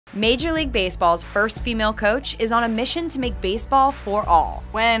Major League Baseball's first female coach is on a mission to make baseball for all.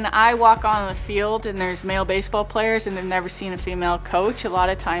 When I walk on the field and there's male baseball players and they've never seen a female coach, a lot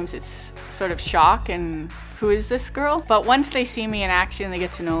of times it's sort of shock and who is this girl? But once they see me in action, they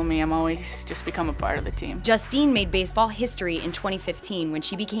get to know me, I'm always just become a part of the team. Justine made baseball history in 2015 when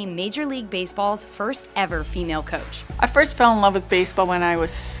she became Major League Baseball's first ever female coach. I first fell in love with baseball when I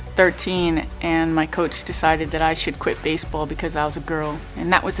was 13 and my coach decided that I should quit baseball because I was a girl.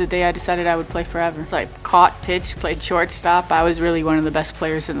 And that was the day I decided I would play forever. So I caught, pitched, played shortstop. I was really one of the best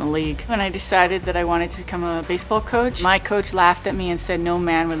players in the league. When I decided that I wanted to become a baseball coach, my coach laughed at me and said no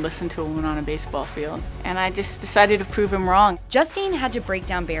man would listen to a woman on a baseball field. And I just decided to prove him wrong. Justine had to break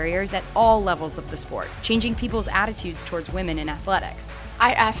down barriers at all levels of the sport, changing people's attitudes towards women in athletics.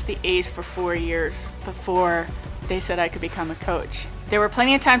 I asked the A's for 4 years before they said I could become a coach. There were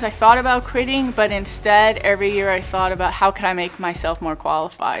plenty of times I thought about quitting, but instead every year I thought about how could I make myself more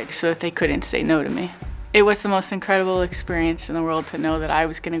qualified so that they couldn't say no to me. It was the most incredible experience in the world to know that I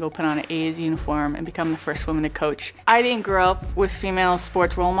was going to go put on an A's uniform and become the first woman to coach. I didn't grow up with female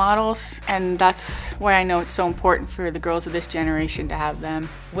sports role models, and that's why I know it's so important for the girls of this generation to have them.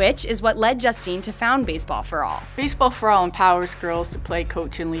 Which is what led Justine to found Baseball for All. Baseball for All empowers girls to play,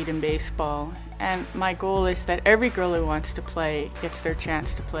 coach, and lead in baseball. And my goal is that every girl who wants to play gets their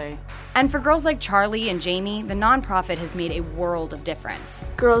chance to play. And for girls like Charlie and Jamie, the nonprofit has made a world of difference.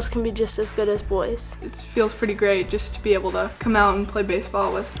 Girls can be just as good as boys. It feels pretty great just to be able to come out and play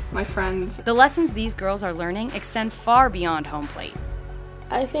baseball with my friends. The lessons these girls are learning extend far beyond home plate.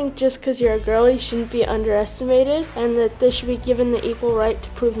 I think just because you're a girl, you shouldn't be underestimated, and that they should be given the equal right to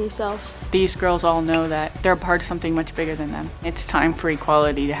prove themselves. These girls all know that they're a part of something much bigger than them. It's time for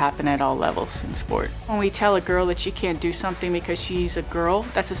equality to happen at all levels in sport. When we tell a girl that she can't do something because she's a girl,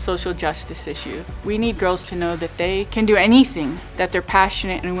 that's a social justice issue. We need girls to know that they can do anything that they're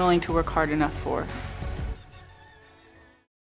passionate and willing to work hard enough for.